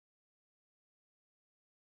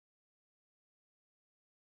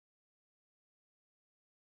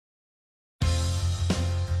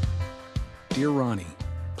Dear Ronnie,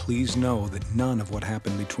 please know that none of what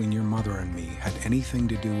happened between your mother and me had anything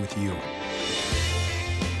to do with you.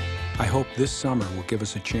 I hope this summer will give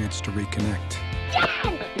us a chance to reconnect.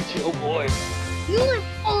 Dad! Oh boy. You live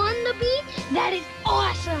on the beach? That is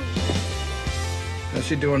awesome! How's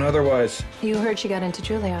she doing otherwise? You heard she got into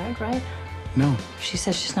Juilliard, right? No. She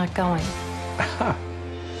says she's not going.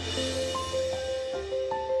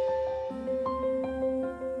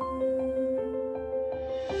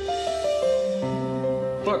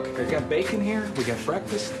 Look, I got bacon here. We got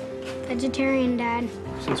breakfast. Vegetarian, Dad.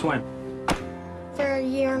 Since when? For a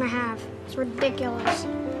year and a half. It's ridiculous.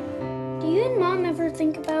 Do you and Mom ever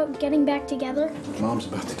think about getting back together? Mom's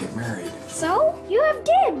about to get married. So? You have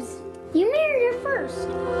dibs. You married her first.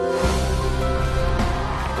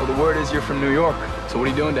 Well, the word is you're from New York. So what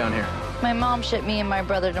are you doing down here? My mom shipped me and my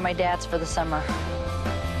brother to my dad's for the summer.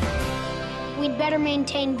 We'd better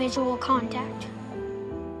maintain visual contact.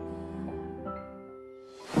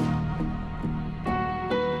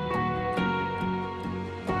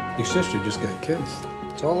 Your sister just got kissed.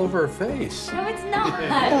 It's all over her face. No, it's not.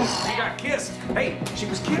 She got kissed. Hey, she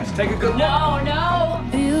was kissed. Take a good look. No, no.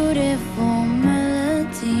 Beautiful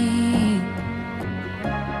melody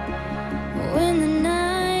when the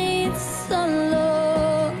nights are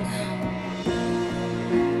long.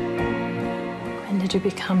 When did you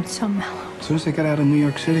become so mellow? As soon as I got out of New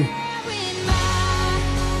York City.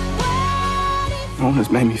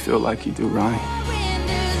 Almost made me feel like you do, Ronnie.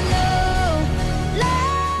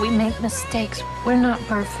 We make mistakes. We're not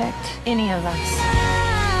perfect, any of us.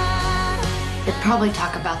 I'd probably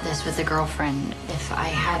talk about this with a girlfriend if I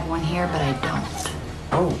had one here, but I don't.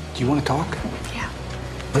 Oh, do you want to talk? Yeah.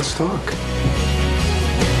 Let's talk.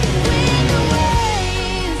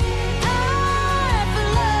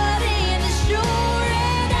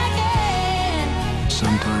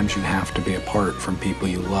 Sometimes you have to be apart from people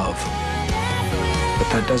you love. But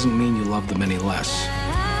that doesn't mean you love them any less.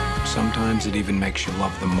 Sometimes it even makes you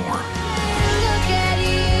love them more.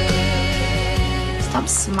 Stop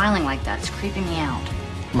smiling like that. It's creeping me out.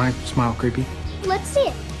 My smile creepy? Let's see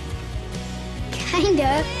it.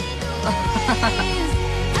 Kinda.